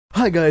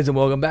Hi guys and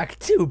welcome back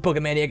to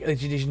Pokemaniac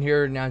Edition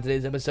here. Now in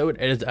today's episode,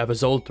 it is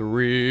episode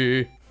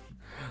 3.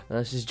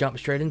 Let's just jump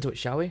straight into it,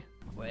 shall we?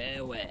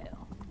 Well,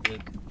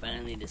 look,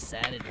 finally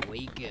decided to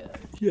wake up.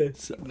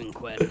 Yes. You've been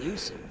quite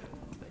elusive,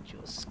 but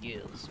your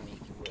skills make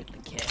you worth the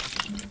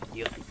cash.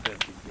 You'll be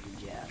perfect for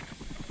the job.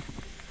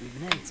 We've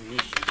been having some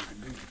issues with a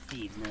group of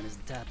thieves known as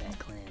the Top Hat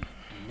Clan.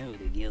 We know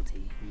they're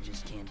guilty, we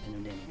just can't pin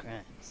them down in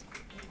crimes.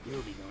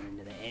 You'll be going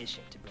into the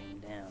airship to bring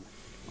them down.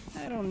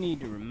 I don't need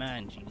to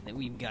remind you that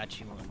we've got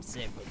you on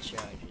several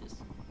charges.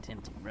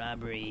 Attempted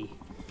robbery,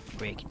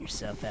 breaking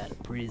yourself out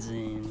of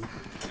prison,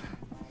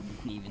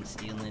 even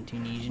stealing a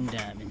Tunisian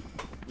diamond.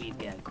 We've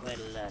got quite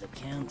a lot of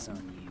counts on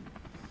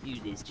you. Do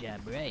this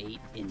job right,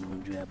 and we'll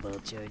drop all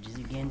charges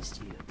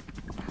against you.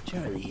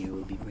 Charlie here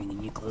will be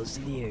bringing you close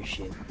to the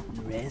airship.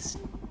 The rest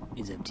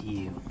is up to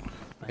you.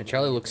 And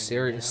Charlie looks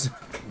serious. And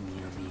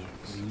you'll be a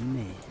free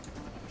man.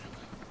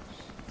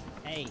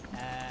 Hey,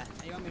 how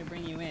do you want me to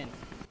bring you in?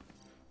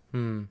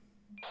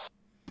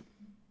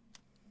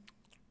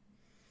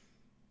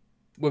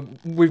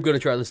 We've got to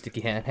try the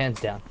sticky hand, hands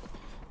down.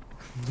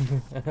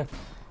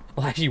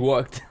 Well, actually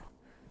worked.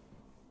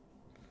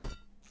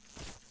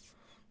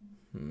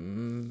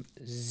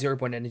 0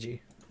 point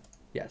energy.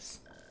 Yes.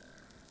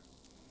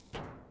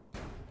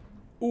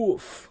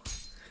 Oof.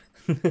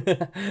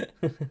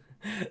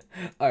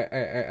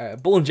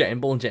 Alright. Bull and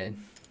chain. Hey,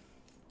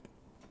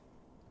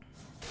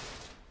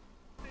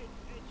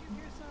 did you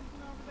hear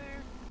something over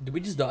there? Did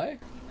we just die?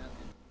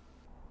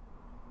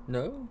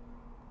 No?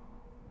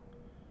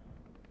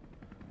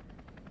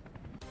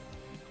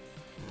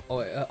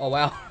 Oh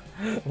wow.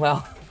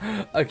 Wow.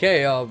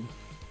 Okay,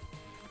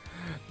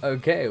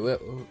 okay, well,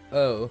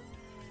 oh.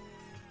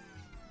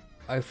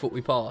 I thought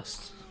we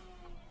passed.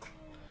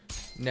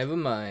 Never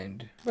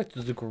mind. Back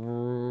to the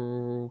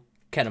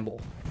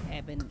cannonball. Hey,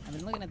 I've been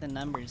looking at the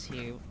numbers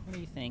here. What do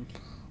you think?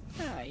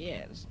 Ah,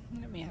 yes.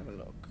 Let me have a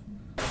look.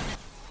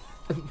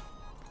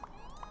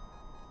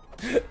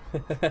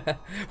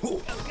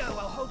 Go,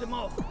 I'll hold him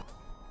off.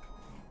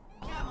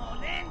 Come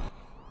on,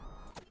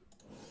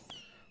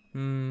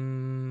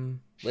 then.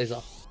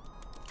 Laser.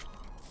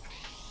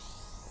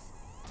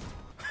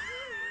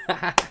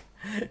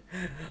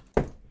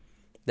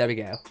 There we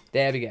go.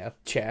 There we go.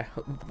 Chair.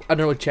 I don't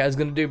know what Chair's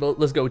gonna do, but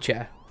let's go,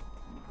 Chair.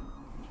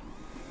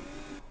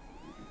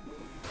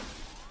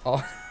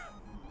 Oh.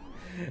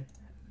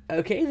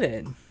 Okay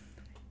then.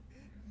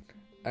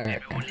 Alright.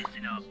 Everyone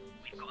listen up.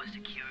 We've got a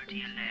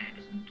security alert.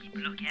 Keep a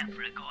lookout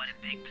for a guy in a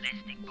big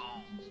plastic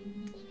ball.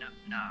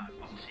 No,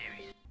 I'm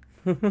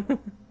serious.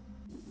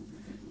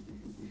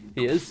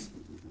 He is.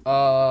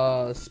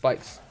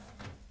 Spikes.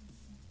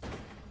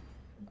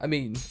 I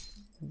mean,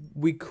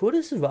 we could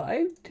have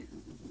survived.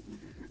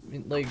 I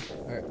mean, like,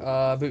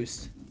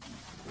 boost.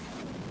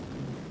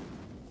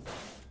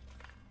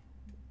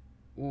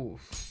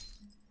 Oof.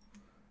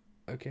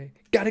 Okay.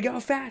 Gotta go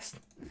fast.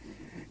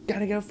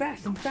 Gotta go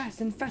fast and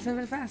fast and faster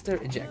and faster.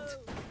 Eject.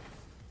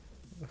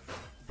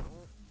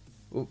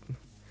 Oop.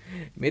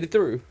 Made it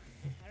through.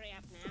 Hurry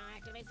up now,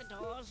 activate the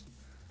doors.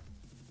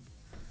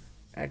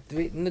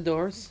 Activating the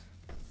doors.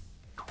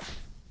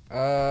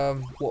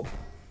 Whoop.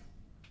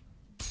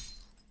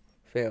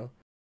 Fail.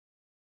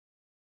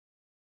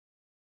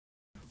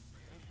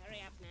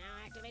 Hurry up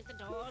now, activate the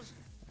doors.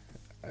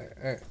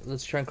 Alright,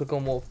 let's try and click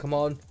on Whoop. Come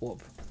on,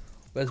 Whoop.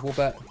 Where's Whoop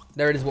at?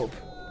 There it is, Whoop.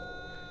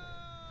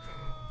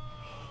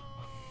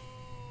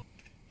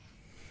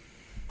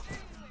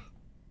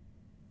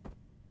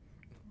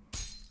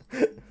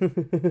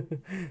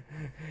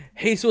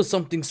 He saw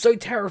something so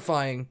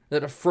terrifying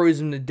that it froze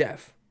him to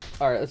death.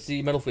 Alright, let's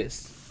see Metal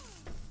Fist.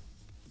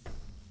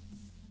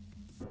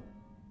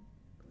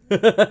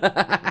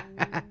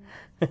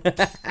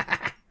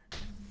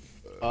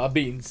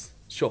 Beans.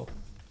 Sure.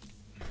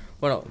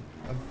 Why not?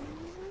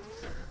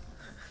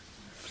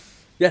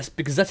 Yes,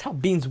 because that's how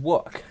beans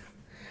work.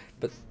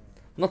 But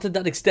not to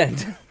that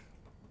extent.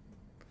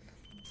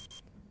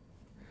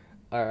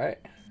 Alright.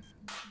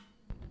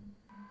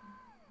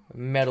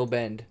 Metal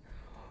bend.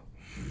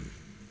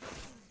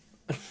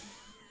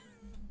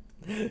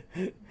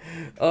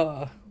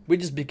 We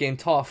just became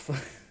tough.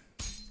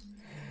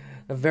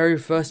 The very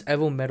first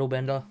ever metal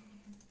bender.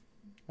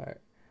 Alright.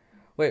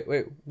 Wait,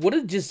 what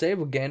did it just say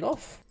about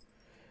Gandalf?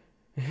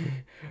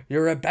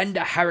 You're a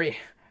bender, Harry.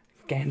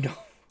 Gandalf.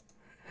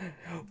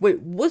 Wait,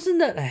 wasn't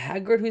that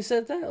Hagrid who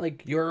said that?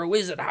 Like, you're a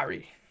wizard,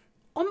 Harry.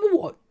 I'm a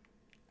what?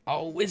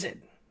 A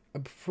wizard.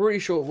 I'm pretty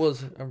sure it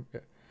was. I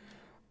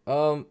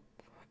don't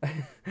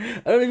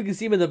know if you can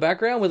see him in the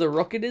background where the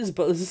rocket is,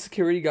 but there's a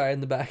security guy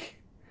in the back.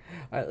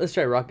 Alright, let's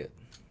try rocket.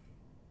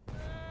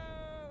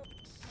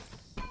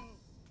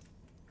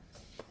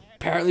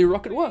 Apparently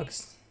rocket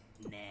works.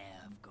 Now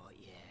I've got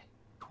you.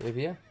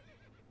 Olivia?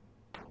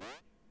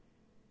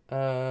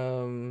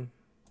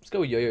 Let's go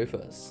with Yo-Yo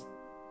first.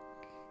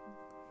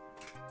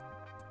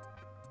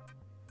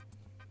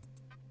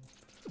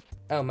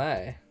 Oh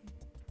my.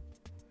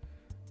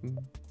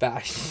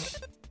 Bash.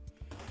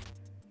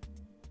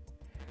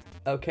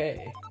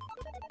 Okay.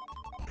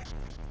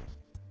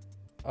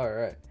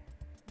 Alright.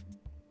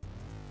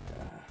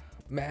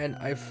 Man,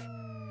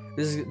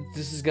 this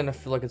is gonna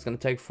feel like it's gonna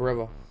take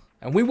forever,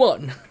 and we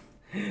won.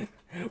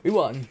 We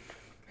won.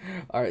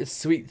 All right,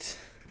 sweet.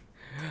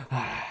 All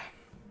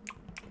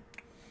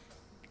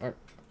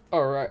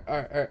right.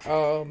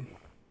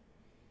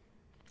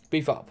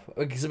 Beef up.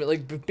 Okay, so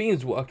like if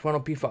beans worked, why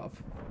not beef up?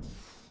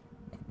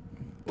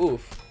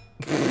 Oof.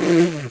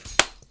 You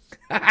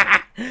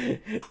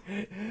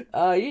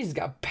just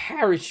got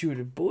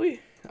parachuted, boy.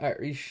 All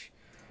right,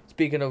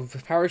 speaking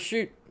of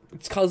parachute,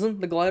 its cousin,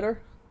 the glider.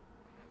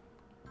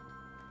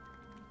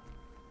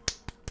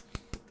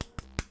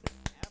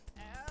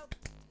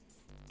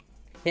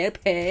 Help,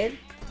 help.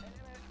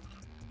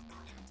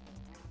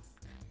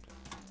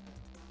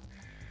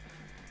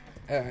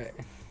 Alright.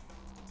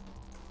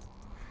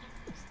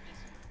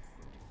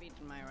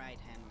 Defeated my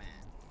right-hand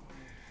man.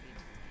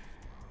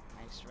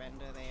 I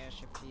surrender the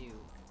airship to you.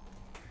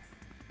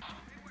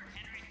 Great work,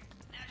 Henry.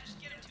 Now just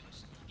get it to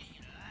us. We'll get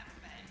you alive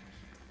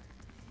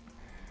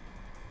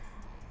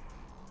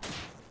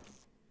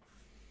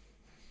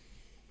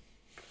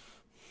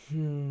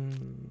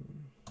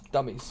back.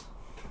 Dummies.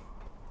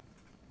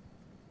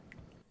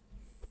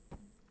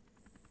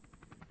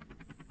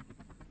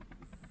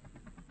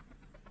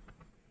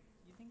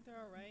 You think they're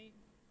alright?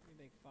 Pretty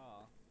big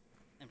fall.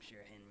 I'm sure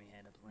Henry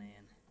had a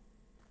plan.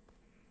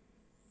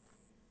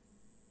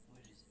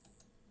 What is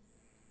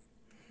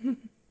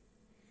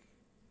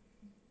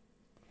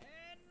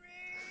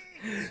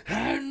it?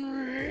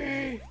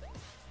 Henry!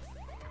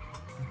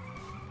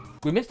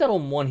 We missed out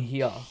on one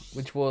here,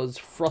 which was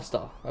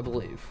Froster, I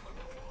believe.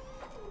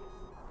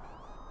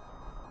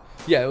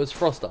 Yeah, it was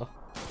Froster.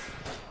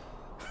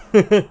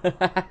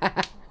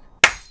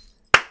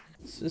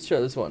 So let's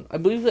try this one. I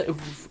believe that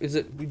is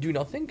it we do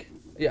nothing?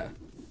 Yeah.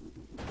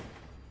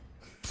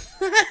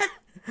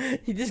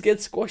 He just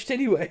gets squashed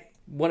anyway.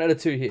 1 out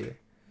of 2 here.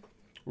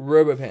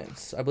 Robo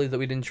Pants. I believe that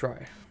we didn't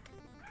try.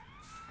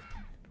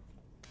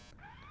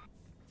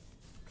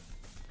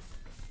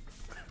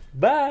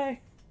 Bye.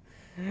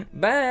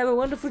 Bye. Have a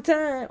wonderful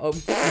time. Oh.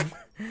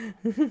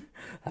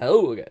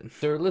 Hello again.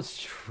 So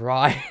let's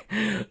try.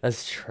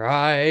 Let's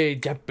try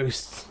jet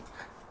boosts.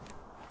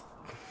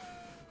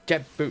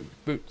 Jet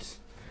boots.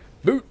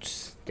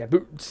 Boots. Jet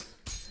boots.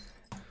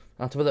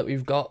 On top of that,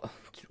 we've got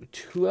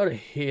 2 out of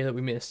here that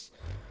we missed.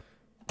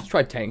 Let's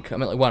try tank. I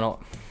mean, like, why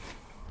not?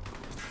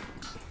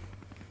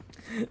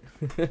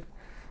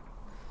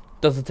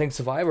 Does the tank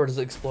survive or does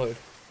it explode?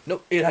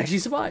 Nope, it actually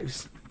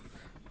survives.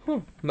 Huh,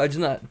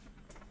 imagine that.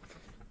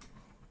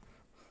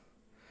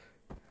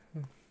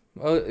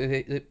 Oh,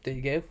 there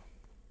you go.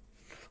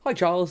 Hi,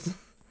 Charles.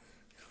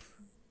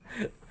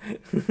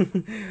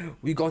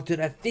 We go to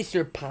the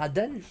Fisher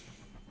Pardon.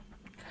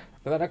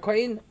 We got a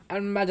Queen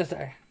and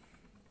Majesty.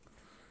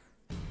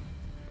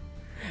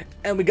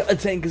 And we got a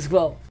tank as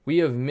well. We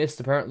have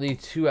missed apparently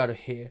 2 out of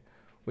here,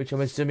 which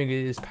I'm assuming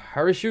is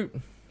parachute.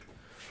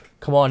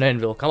 Come on,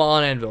 Anvil. Come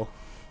on, Anvil.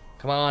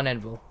 Come on,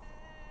 Anvil.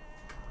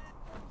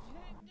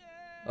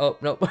 Oh,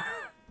 nope.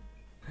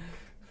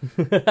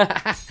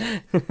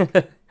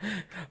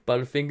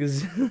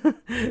 Butterfingers.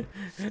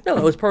 No,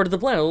 it was part of the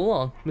plan all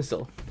along.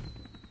 Missile.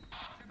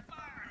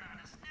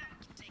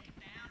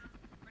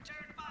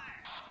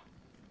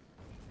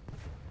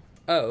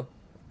 Oh,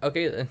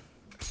 okay then.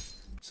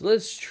 So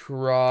let's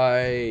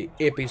try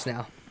Appies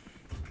now.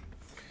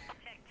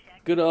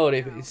 Good old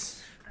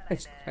Appies.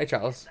 Hi,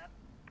 Charles.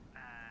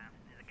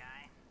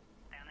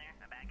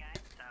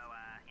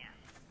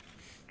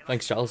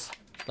 Thanks, Charles.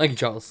 Thank you,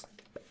 Charles.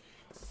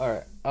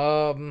 Alright,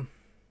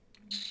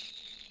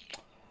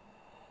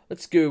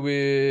 let's go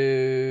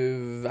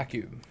with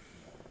vacuum.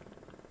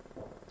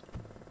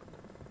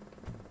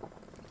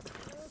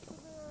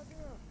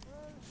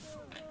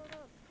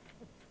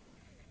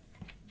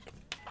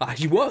 Ah,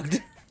 you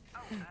worked!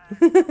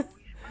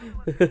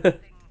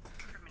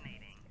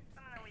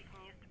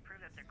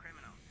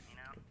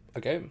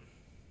 Okay.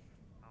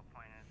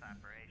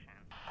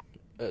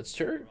 That's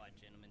true. Right,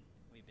 gentlemen.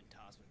 We've been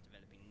tasked with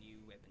developing new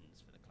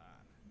weapons for the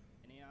clan.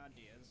 Any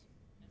ideas?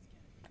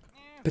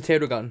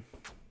 Potato gun.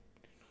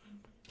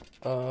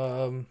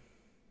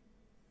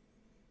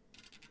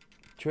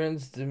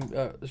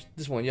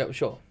 This one, yep,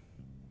 sure.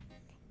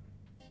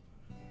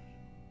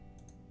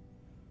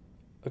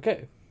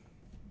 Okay.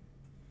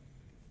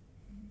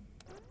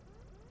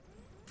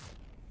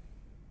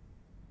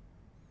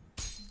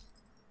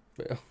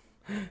 Well,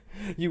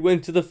 you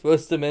went to the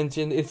first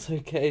dimension, it's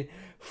okay.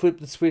 Flip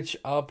the switch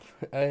up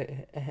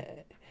and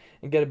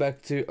get it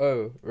back to,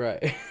 oh,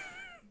 right.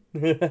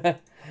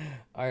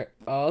 Alright,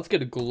 let's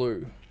get a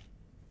glue.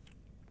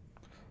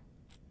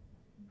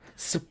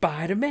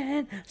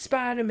 Spider-Man,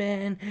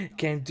 Spider-Man,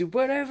 can do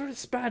whatever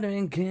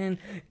Spider-Man can.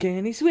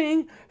 Can he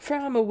swing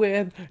from a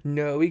web?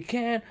 No, he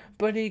can't,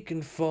 but he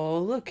can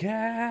fall. Look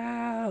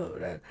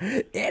out.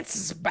 It's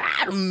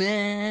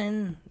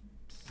Spider-Man.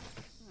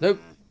 Nope.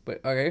 Wait,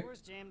 okay.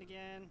 Doors jammed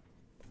again.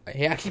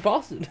 He actually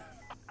passed it.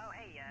 Oh,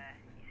 hey,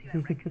 you see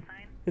that record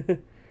sign? Where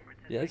it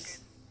says Yes. record?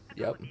 That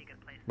Yep. would be a good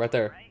place to Right go,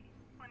 there. right?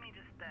 Let me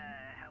just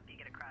help you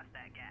get across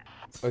that gap.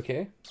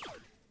 Okay.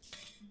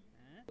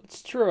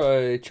 Let's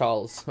try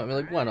Charles. I mean,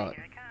 like, why not?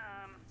 Here I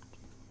come.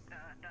 Da,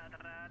 da, da,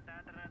 da,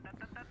 da, da,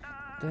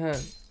 da, da,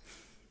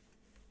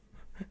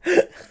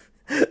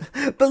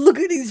 da. But look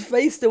at his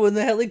face though in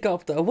the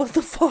helicopter. What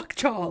the fuck,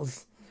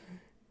 Charles?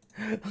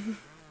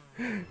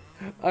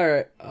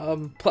 Alright,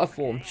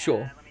 platform, sure.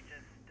 Let me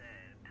just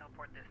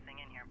teleport this thing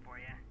in here for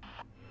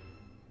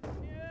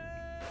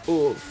you.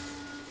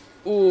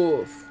 Oof.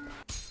 Oof.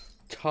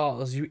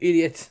 Charles, you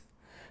idiot.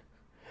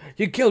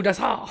 You killed us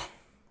all.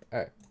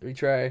 Alright,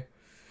 retry.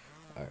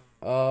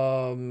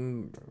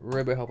 Alright,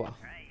 Robo Hopper. Right,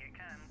 here it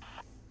comes.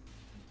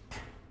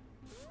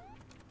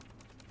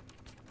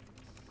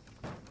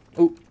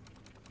 Oh.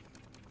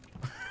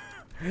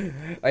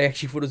 I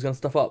actually thought it was gonna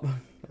stuff up. I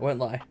won't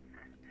lie. I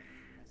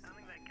don't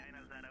think that guy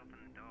knows how to open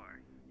the door.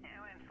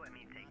 Yeah, Lance, let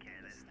me take care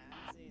of this.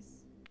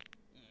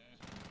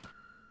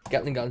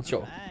 Gatling gun,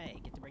 sure.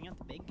 Alright, get to bring out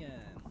the big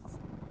guns.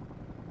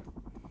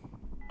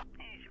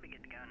 Hey, should be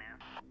good to go now.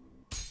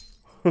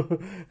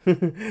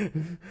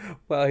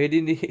 Well,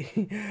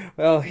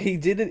 he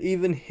didn't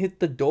even hit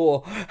the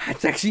door.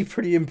 That's actually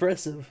pretty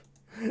impressive.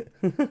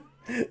 I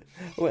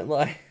won't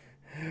lie.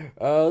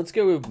 Let's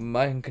go with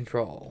mind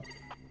control.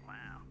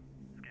 Wow,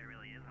 this guy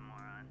really is a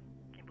moron.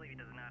 Can't believe he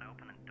doesn't know how to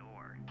open a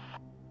door.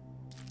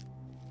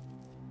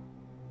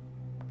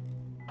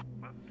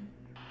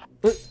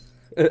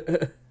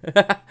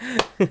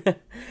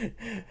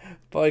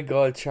 By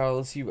God,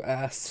 Charles, you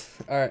ass.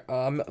 Alright,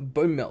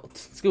 bone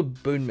melt. Let's go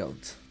bone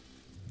melt.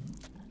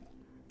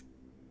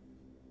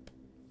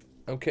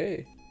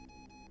 Okay.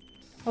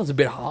 That was a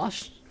bit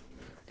harsh.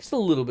 Just a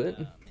little bit.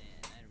 Oh man,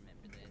 I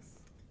remember this.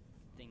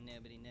 Think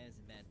nobody knows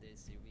about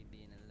this or we'd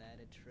be in a lot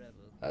of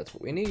trouble. That's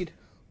what we need.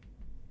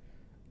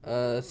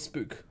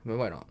 Spook. I mean,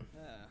 why not?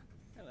 Oh,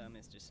 hello,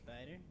 Mr.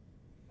 Spider.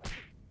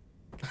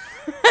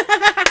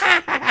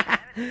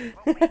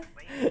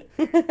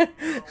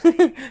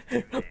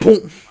 Boom.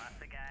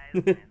 Lots of guys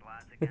and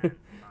lots of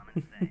guns, I'm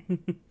gonna say.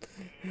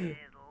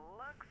 It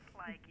looks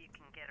like you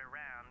can get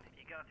around if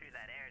you go through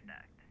that air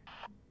duct.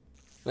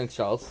 Thanks,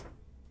 Charles.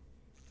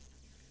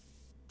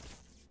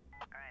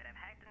 Alright, I've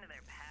hacked into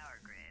their power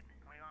grid.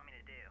 What do you want me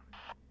to do?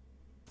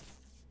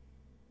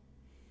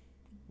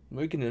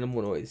 Making an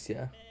animal noise,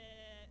 yeah.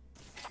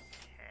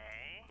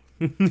 Okay.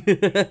 They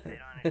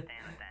don't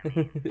understand what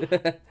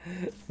that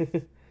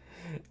means.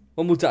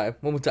 One more time.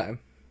 One more time.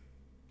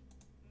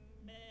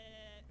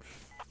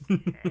 Okay. I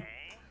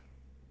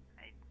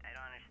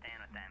don't understand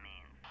what that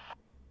means.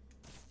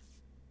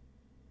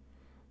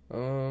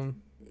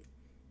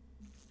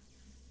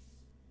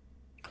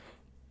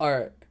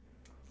 Alright.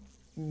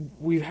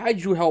 We've had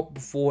your help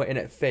before and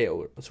it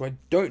failed, so I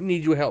don't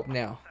need your help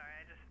now. Sorry,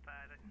 I just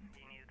thought that you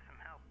needed some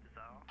help, is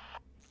all.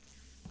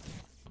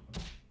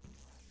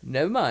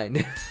 Never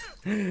mind.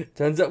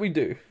 Turns out we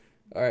do.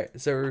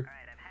 Alright, so Alright,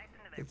 I've hacked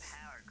into their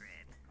power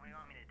grid. What do you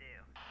want me to do?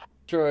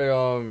 try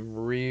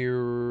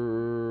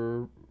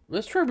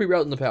let's try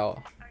rerouting the power.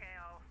 Okay,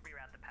 I'll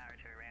reroute the power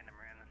to a random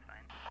room, that's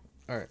fine.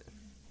 Alright.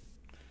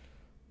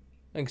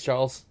 Thanks,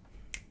 Charles.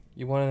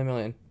 You one in a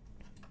million.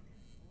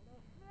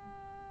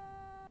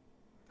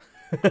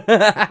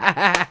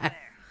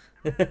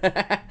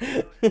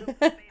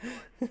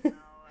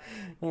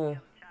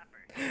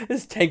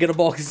 This tank in a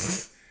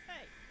box.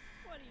 Hey,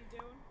 what are you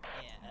doing?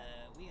 Yeah,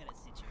 we got a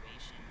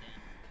situation down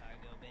in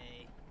Cargo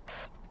Bay.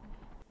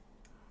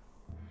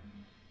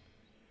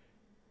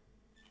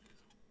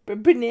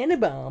 Banana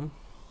bomb.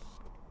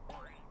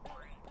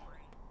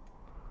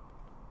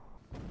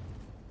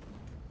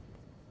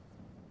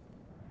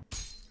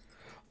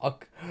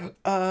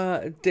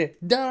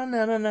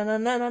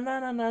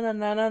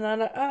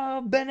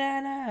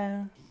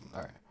 Banana.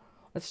 All right,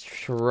 let's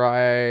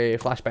try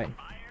flashbang.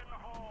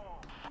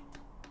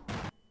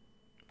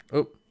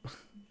 Oh.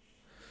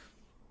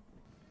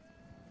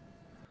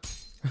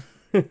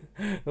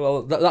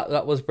 Well,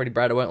 that was pretty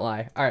bad. I won't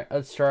lie. All right,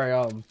 let's try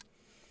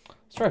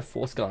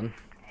force gun.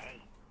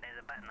 Hey, there's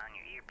a button on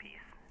your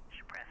earpiece. You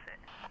should press it.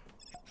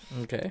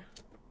 Okay.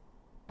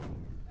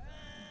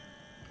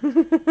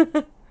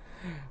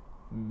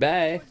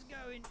 Bye. What's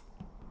going?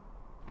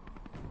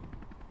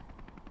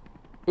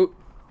 Oop.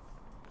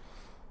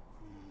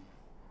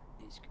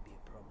 This could be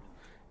a problem.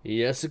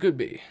 Yes, it could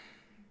be.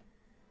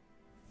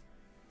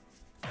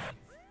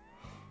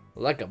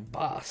 Like a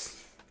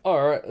boss.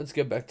 Alright, let's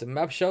get back to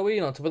map, shall we?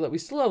 And on top of that, we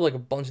still have like a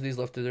bunch of these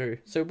left to do.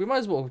 So we might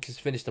as well just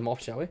finish them off,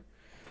 shall we?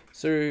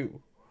 So,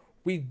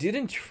 we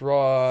didn't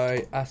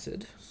try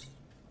acid.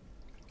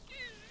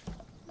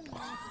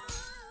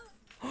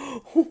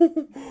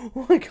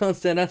 I can't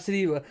stand acid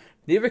either.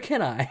 Neither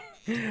can I.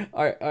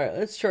 Alright,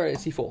 let's try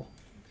C4.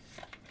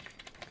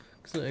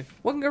 So,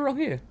 what can go wrong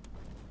here?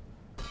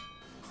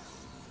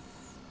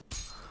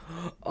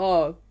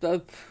 Oh,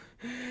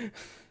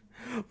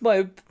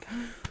 my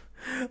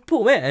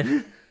poor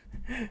man.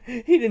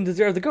 He didn't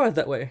deserve to go out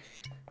that way.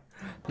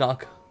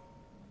 Knock.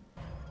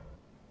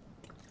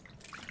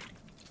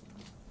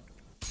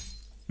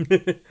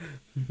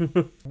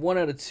 1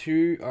 out of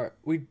 2. Alright,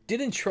 we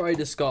didn't try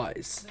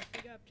disguise. Let's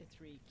pick up to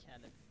 3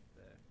 caliber.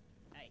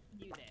 Hey,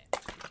 you there.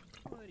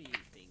 What do you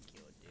think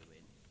you're doing?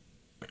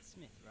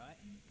 Smith, right?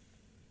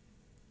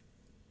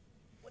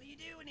 What are you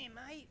doing here,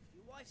 mate?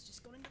 Your wife's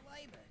just gone into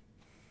labour.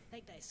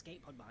 Take that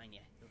escape pod behind you.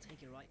 It'll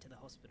take you right to the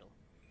hospital.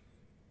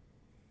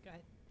 Go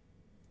ahead.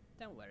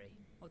 Don't worry.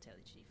 I'll tell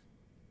the chief.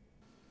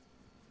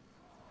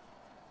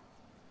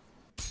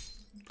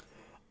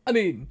 I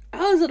mean,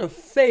 how's it a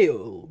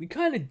fail? We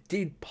kind of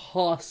did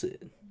pass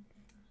it.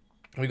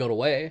 We got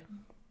away.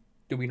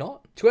 Did we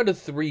not? 2 out of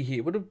 3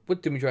 here. What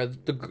did we try?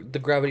 The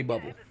gravity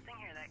bubble. There's this thing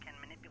here that can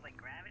manipulate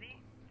gravity.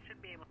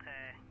 Should be able to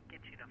get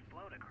you to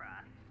float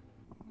across.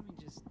 Let me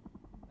just...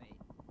 wait.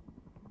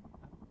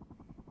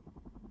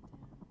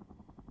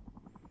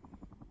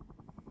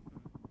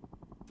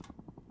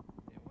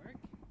 Did it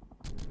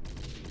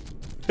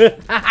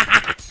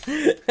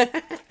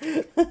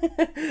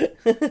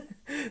work?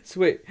 So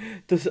wait,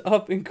 does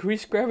up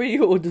increase gravity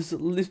or does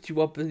it lift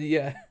you up in the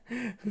air?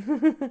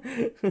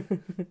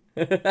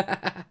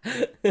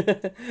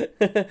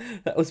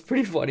 That was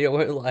pretty funny, I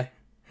won't lie.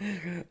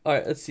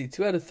 Alright, let's see.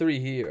 2 out of 3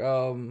 here.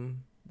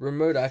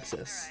 Remote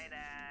access. Alright,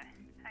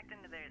 hacked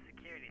into their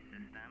security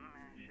system.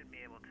 Should be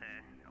able to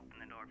open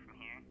the door from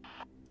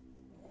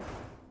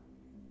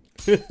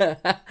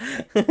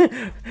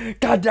here.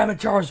 God damn it,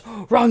 Charles!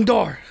 Wrong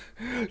door!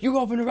 You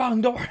opened the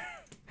wrong door!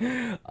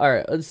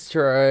 Alright, let's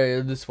try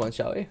this one,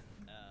 shall we?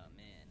 Oh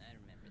man, I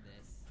remember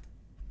this.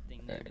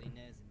 Think nobody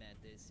knows about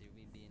this or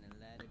we'd be in a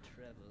lot of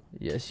trouble.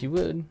 Yes, you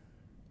would.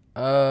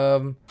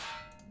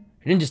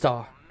 Ninja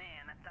Star. Oh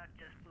man, that duck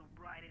just flew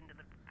right into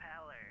the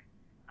propeller.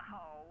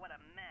 Oh, what a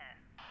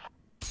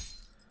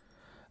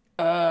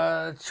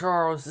mess.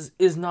 Charles, this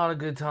is not a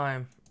good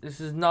time. This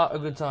is not a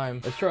good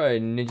time. Let's try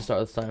Ninja Star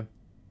this time.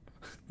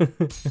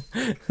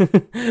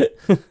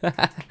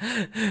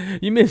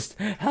 You missed.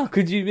 How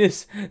could you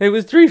miss? It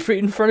was 3 feet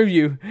in front of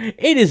you.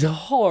 It is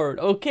hard,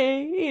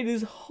 okay? It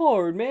is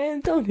hard, man.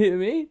 Don't hit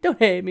me. Don't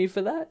hate me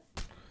for that.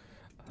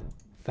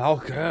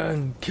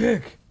 Falcon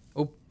kick.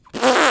 Oh.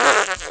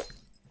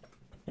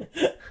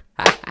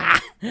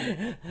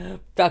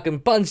 Falcon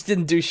punch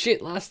didn't do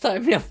shit last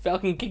time. Yeah,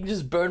 Falcon kick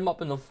just burned him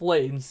up in the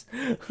flames.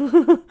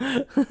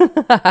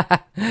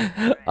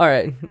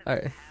 Alright,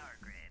 alright.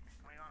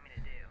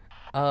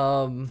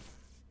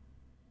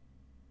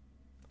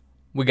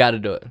 We gotta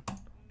do it.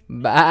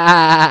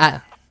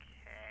 Bah!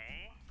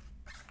 Okay.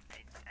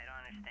 I don't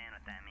understand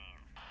what that means.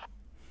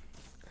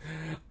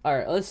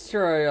 Alright, let's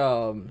try,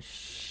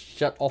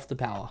 shut off the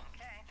power.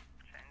 Okay,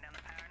 shutting down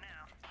the power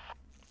now.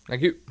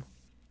 Thank you.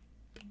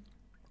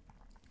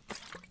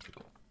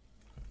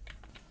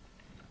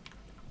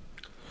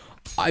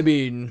 I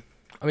mean,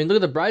 look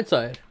at the bright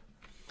side.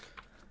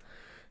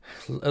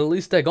 At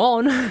least they're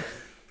gone.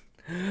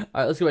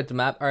 Alright, let's go back to the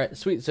map. Alright,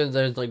 sweet. So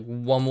there's like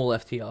 1 more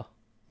left here.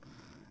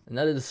 And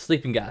that is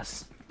sleeping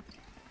gas.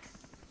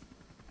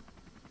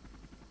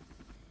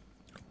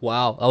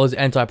 Wow, that was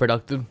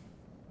anti-productive.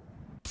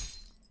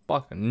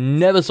 Fuck,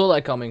 never saw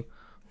that coming.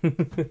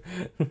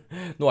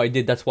 No, I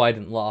did. That's why I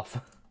didn't laugh.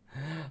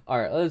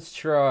 Alright, let's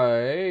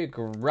try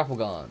grapple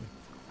gun.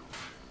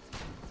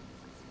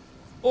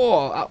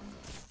 Oh,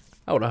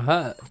 that would have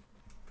hurt.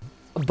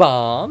 A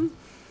bomb.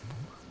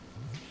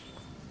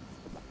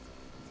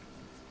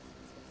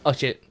 Oh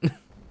shit.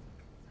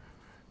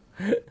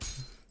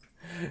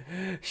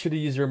 Should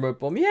have used a remote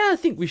bomb. Yeah, I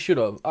think we should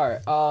have.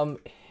 Alright,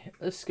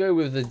 let's go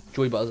with the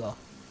joy buzzer.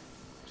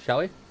 Shall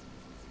we?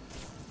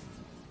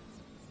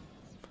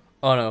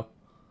 Oh no.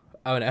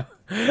 Oh no.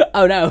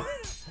 Oh no.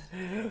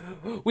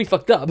 We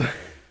fucked up.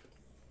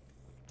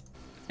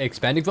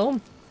 Expanding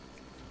foam?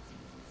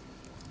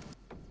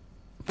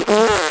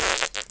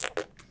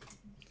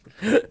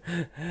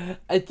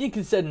 I think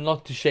it said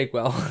not to shake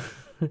well.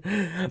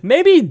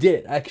 Maybe it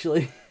did,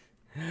 actually.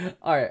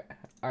 Alright,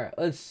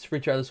 let's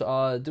retry this.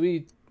 Do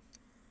we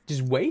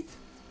just wait?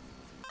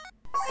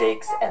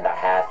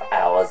 6.5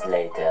 hours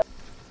later.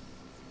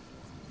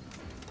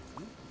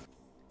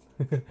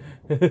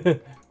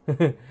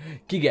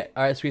 Key get.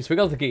 Alright, sweet. So we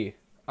got the key.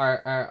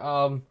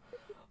 Alright,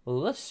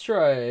 let's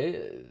try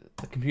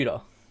the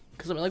computer.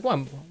 Because I mean, like,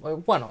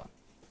 why not?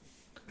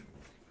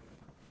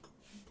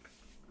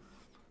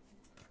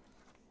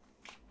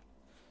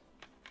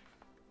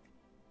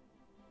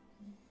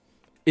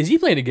 Is he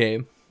playing a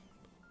game?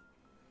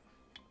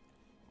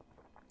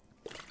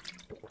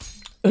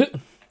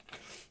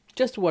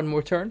 Just 1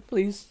 more turn,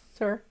 please,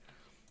 sir.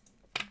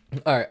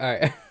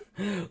 Alright.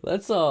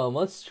 Let's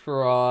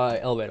try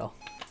elevator.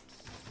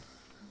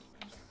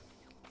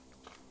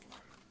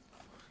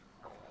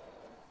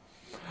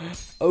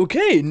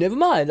 Okay, never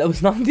mind. That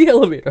was not the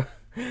elevator.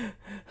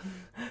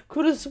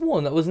 Could have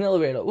sworn that was an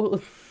elevator.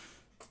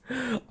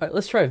 Alright,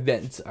 let's try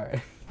vents.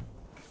 Alright.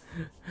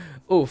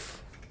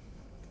 Oof.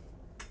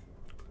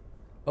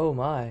 Oh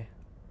my.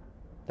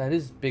 That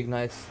is big,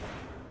 nice.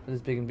 That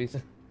is big and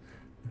decent.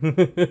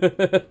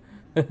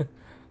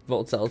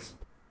 Vault cells.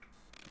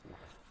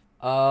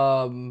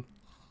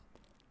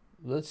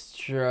 Let's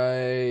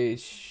try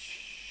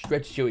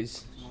stretch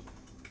chewies.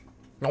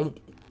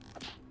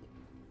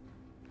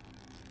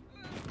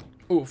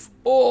 Oof.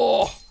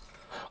 Oh!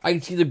 I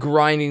can see the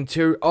grinding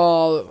too.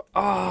 Oh.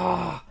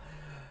 Ah.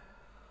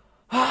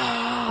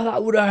 Oh,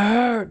 that would have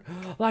hurt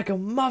like a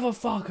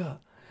motherfucker.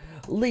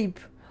 Leap,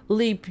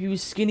 leap, you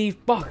skinny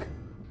fuck.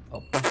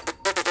 Oh.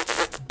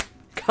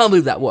 Can't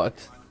believe that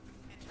worked.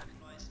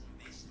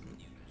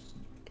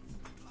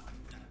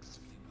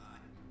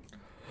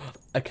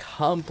 I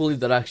can't believe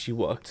that actually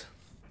worked.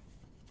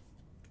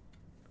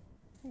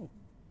 Hey,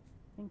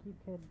 think you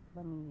could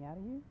let me out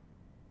of here?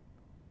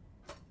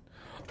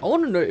 I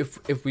want to know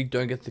if we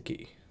don't get the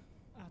key.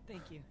 Oh,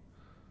 thank you.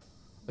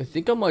 I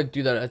think I might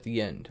do that at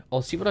the end.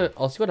 I'll see what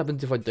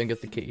happens if I don't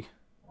get the key.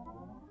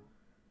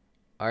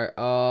 Alright,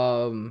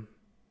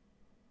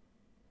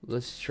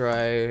 let's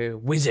try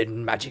wizard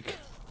magic.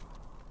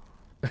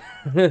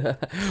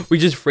 We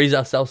just freeze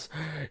ourselves.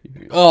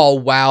 Oh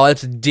wow,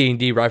 that's a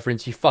D&D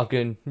reference. You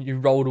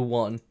rolled a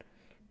 1.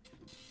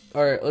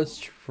 Alright, let's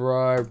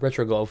try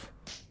retro golf.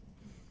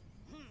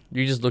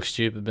 You just look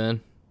stupid, man.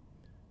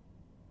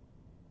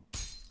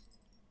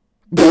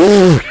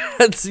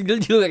 That's, you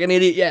look like an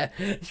idiot. Yeah,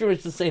 sure,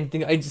 it's the same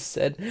thing I just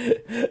said.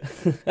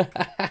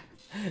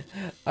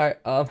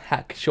 Alright,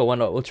 hack. Sure, why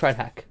not? We'll try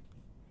hack.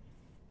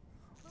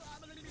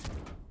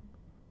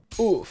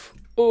 Oof.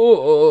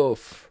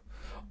 Oof.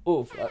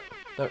 Oof.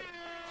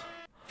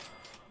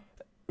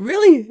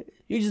 Really?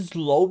 You just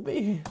lulled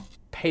me?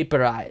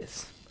 Paper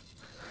eyes.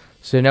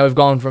 So now we've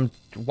gone from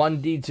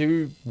 1D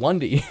to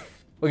 1D.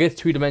 I guess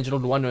 2-dimensional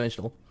to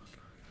 1-dimensional.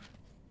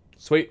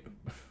 Sweet.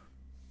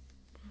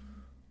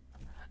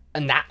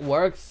 And that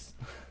works.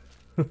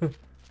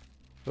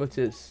 What's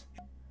this?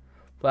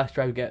 Flash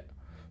drive get.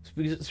 So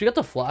we got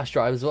the flash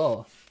drive as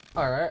well.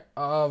 Alright,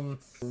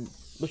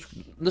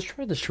 let's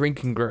try the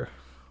shrink and grow.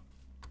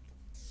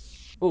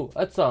 Oh,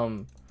 that's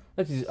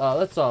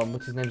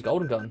what's his name's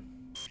golden gun.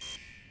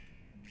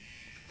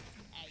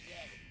 Hey,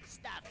 yeah,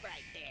 stop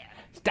right there.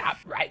 Stop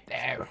right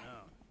there. Oh.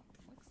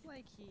 Looks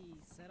like he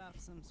set off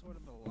some sort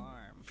of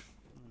alarm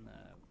in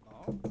the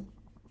vault.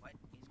 What?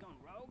 He's going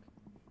rogue?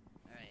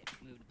 Alright,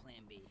 move to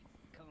plan B.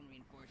 Call in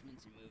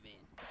reinforcements and move in.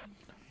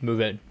 Move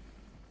in.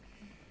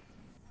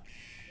 Yeah,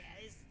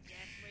 this is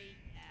Jeffrey.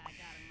 I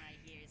got him right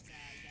here, so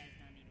you guys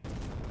don't need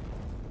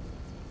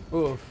to...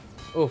 Oof.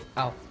 Oof.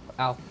 Ow.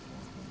 Ow.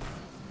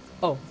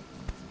 Oh.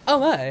 Oh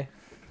my.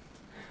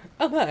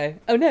 Oh my.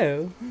 Oh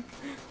no.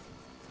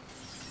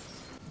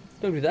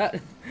 Don't do that.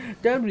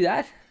 Don't do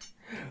that.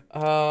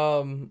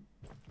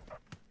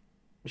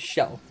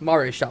 Shell.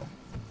 Mario shell.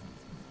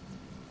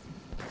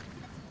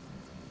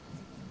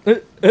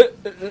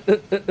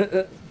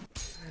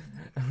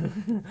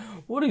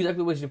 What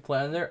exactly was your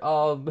plan there?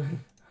 To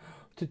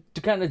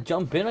kind of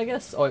jump in, I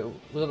guess? Oh, wait,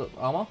 was it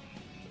armor?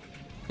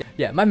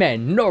 Yeah, my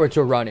man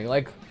Naruto running.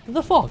 Like, what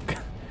the fuck?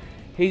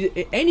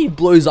 He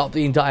blows up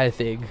the entire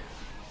thing.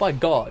 By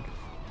God.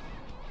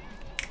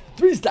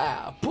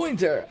 3-star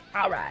pointer.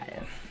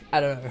 Alright. I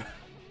don't know.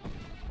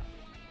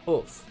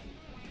 Oof.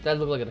 That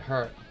looked like it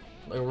hurt.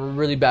 Like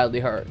really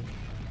badly hurt.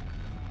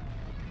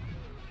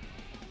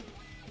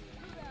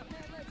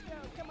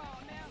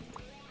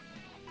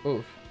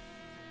 Oof.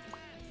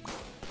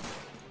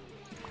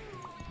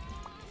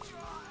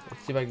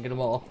 Let's see if I can get them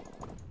all.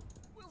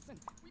 Wilson,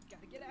 we've got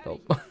to get out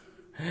Nope. of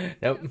here.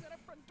 Nope. At our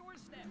front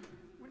doorstep.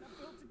 We're not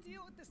built to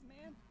deal with this,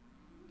 man.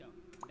 Go,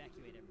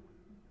 evacuate everyone.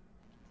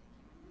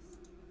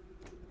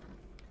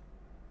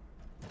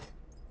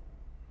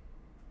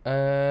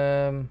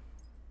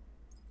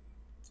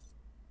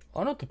 I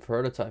don't know what the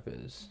prototype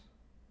is.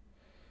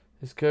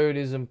 This code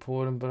is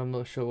important, but I'm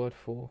not sure what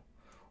for.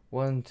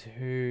 1,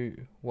 2,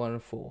 1,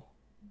 4.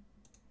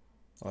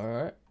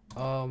 Alright.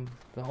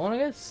 That one, I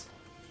guess?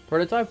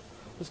 Prototype?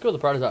 Let's go with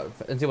the prototype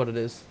and see what it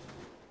is.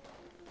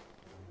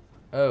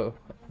 Oh,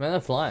 man,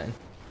 they're flying.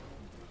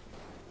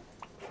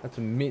 That's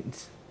a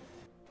mint.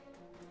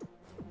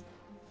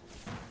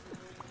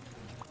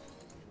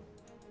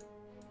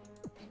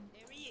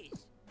 There he is.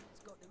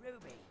 He's got the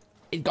ruby.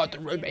 It got the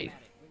Forget ruby.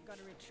 about it. We've got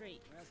to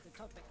retreat, or else the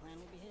Toppat clan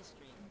will be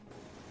history.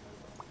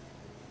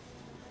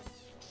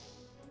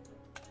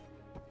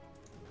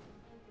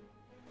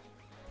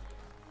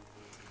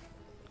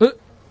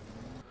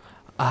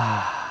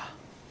 Ah.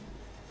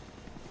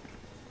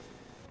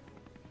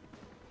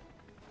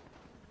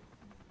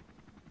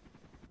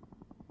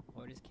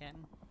 Orders,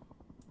 Captain?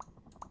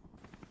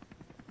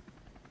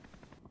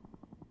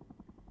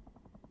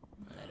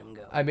 Let him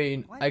go. I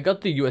mean, I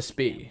got the USB.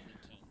 He came for.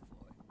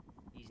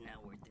 He's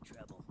not worth the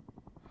trouble.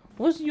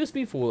 What's the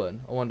USB for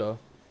then? I wonder.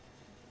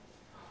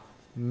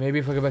 Maybe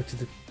if I go back to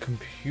the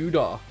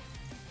computer.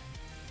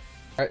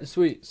 Alright,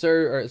 sweet.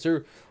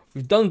 So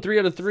we've done 3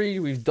 out of 3.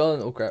 We've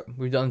done, oh crap.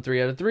 We've done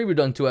 3 out of 3. We've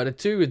done 2 out of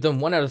 2. We've done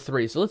 1 out of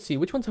 3. So let's see.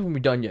 Which ones haven't we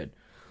done yet?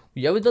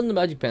 We haven't done the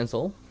magic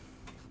pencil.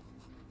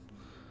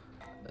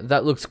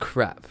 That looks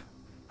crap.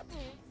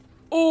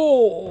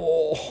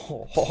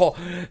 Oh,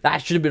 that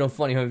should have been on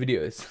Funny Home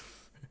Videos.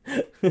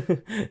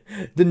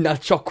 The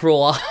nut shot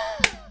crawler.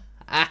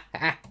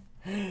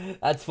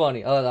 That's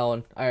funny. I like that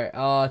one. Alright,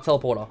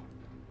 teleporter.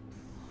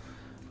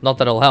 Not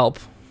that it'll help.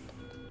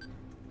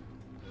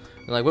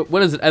 Like,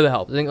 when does it ever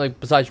help? I think, like,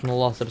 besides from the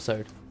last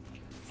episode.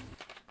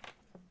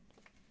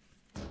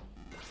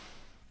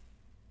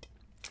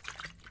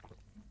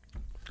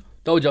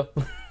 Told ya.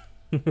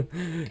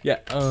 Yeah.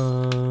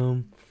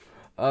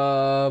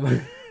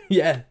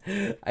 Yeah.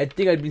 I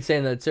think I'd be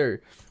saying that too.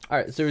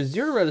 Alright, so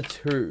 0 out of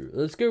 2.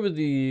 Let's go with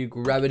the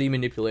gravity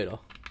manipulator.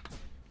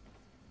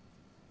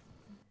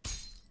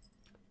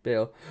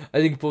 Bail. I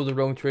think you pulled the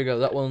wrong trigger.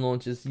 That one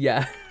launches.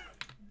 Yeah.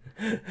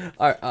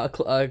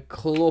 Alright,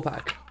 claw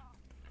pack.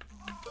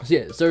 So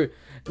yeah, so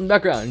in the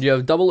background you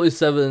have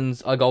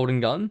 007's golden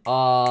gun,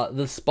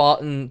 the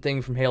Spartan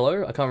thing from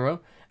Halo, I can't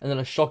remember, and then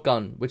a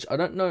shotgun, which I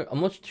don't know, I'm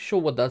not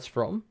sure what that's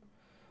from.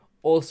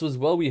 Also as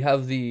well, we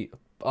have the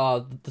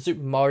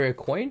Super Mario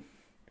coin,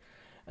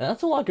 and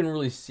that's all I can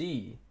really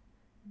see.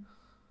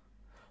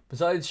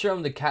 Besides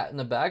showing the cat in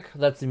the back,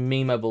 that's a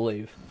meme, I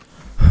believe.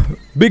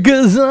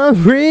 Because I'm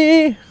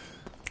free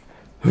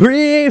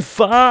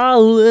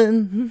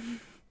falling.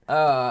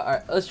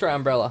 Alright, let's try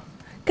umbrella.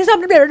 Cause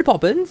I'm the Mary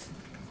Poppins.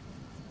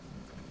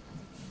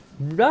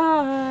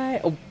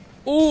 Right.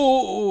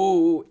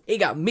 Oh, he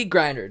got meat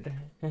grindered.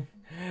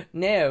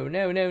 No.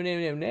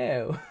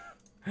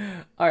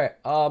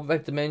 Alright,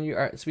 back to menu.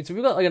 Alright, sweet. So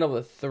we've got like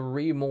another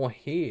 3 more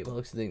here by the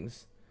looks of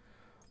things.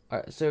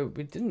 Alright, so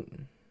we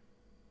didn't.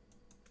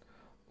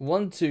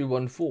 1, 2,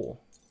 1, 4.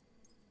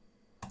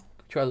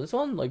 Try this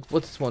one? Like,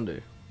 what's this one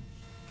do?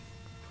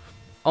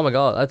 Oh my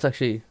god,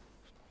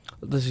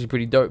 this is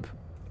pretty dope.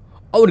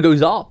 Oh, it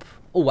goes up.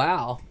 Oh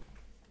wow.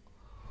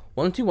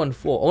 1, 2, 1,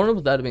 4. I wonder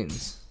what that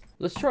means.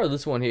 Let's try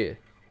this one here,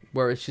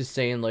 where it's just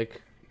saying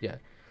like, yeah,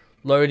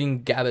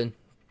 loading Gavin.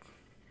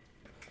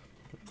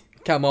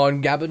 Come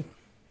on, Gavin.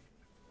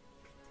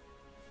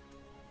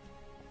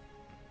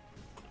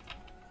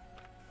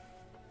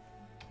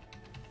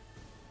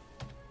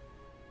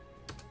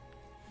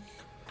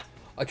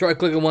 I try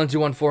clicking 1, 2,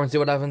 1, 4 and see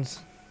what happens.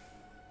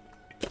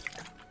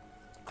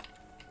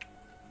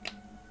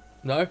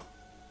 No?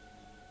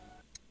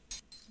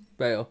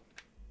 Fail.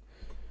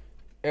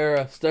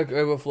 Error. Stack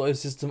Overflow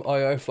System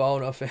IO file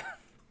not found.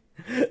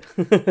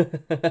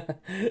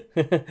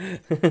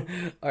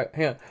 Alright,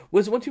 hang on.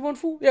 Was it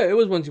 1214? Yeah, it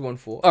was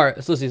 1214.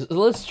 Alright, so let's see. So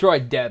let's try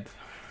Deb.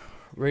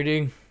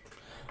 Reading.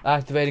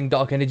 Activating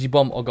Dark Energy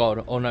Bomb. Oh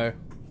god. Oh no.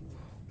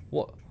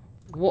 What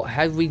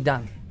have we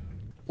done?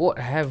 What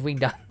have we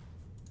done?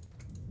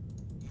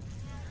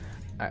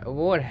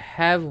 What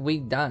have we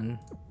done?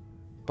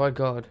 By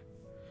god.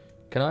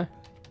 Can I?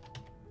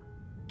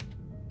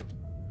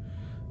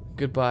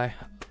 Goodbye.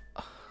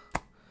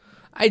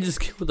 I just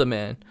killed the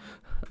man.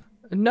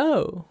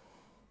 No.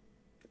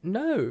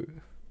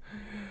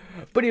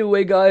 But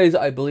anyway, guys,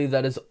 I believe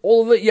that is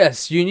all of it.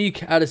 Yes,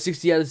 unique out of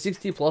 60 out of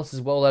 60 plus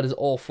as well. That is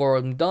all 4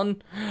 of them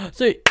done.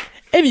 So,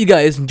 if you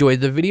guys enjoyed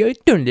the video,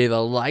 don't leave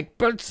a like,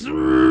 but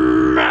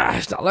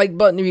smash that like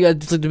button. If you guys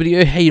disliked the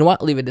video, hey, you know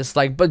what? Leave a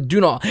dislike, but do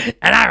not,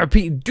 and I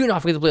repeat, do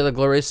not forget to play the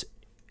glorious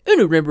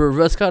Uno Rainbow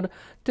reverse card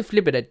to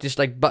flip it at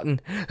dislike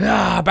button.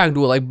 Back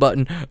to a like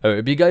button. I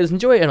hope you guys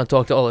enjoy, and I'll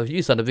talk to all of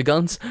you son of a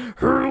guns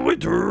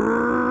later.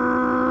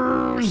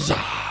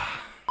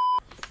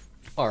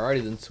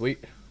 Alrighty then,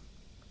 sweet.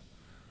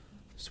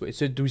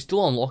 So do we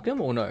still unlock him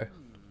or no?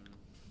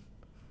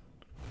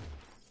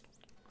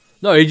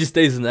 No, he just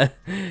stays in there.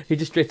 He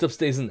just straight up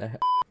stays in there.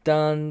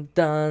 Dun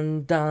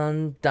dun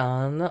dun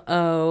dun,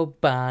 oh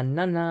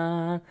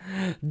banana.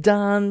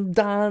 Dun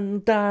dun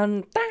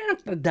dun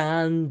dun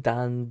dun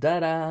dun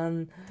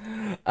dun.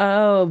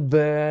 Oh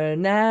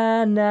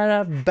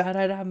banana,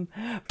 ba-da-dum,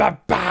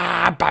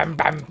 ba-ba, bam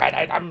bam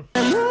ba-da-dum.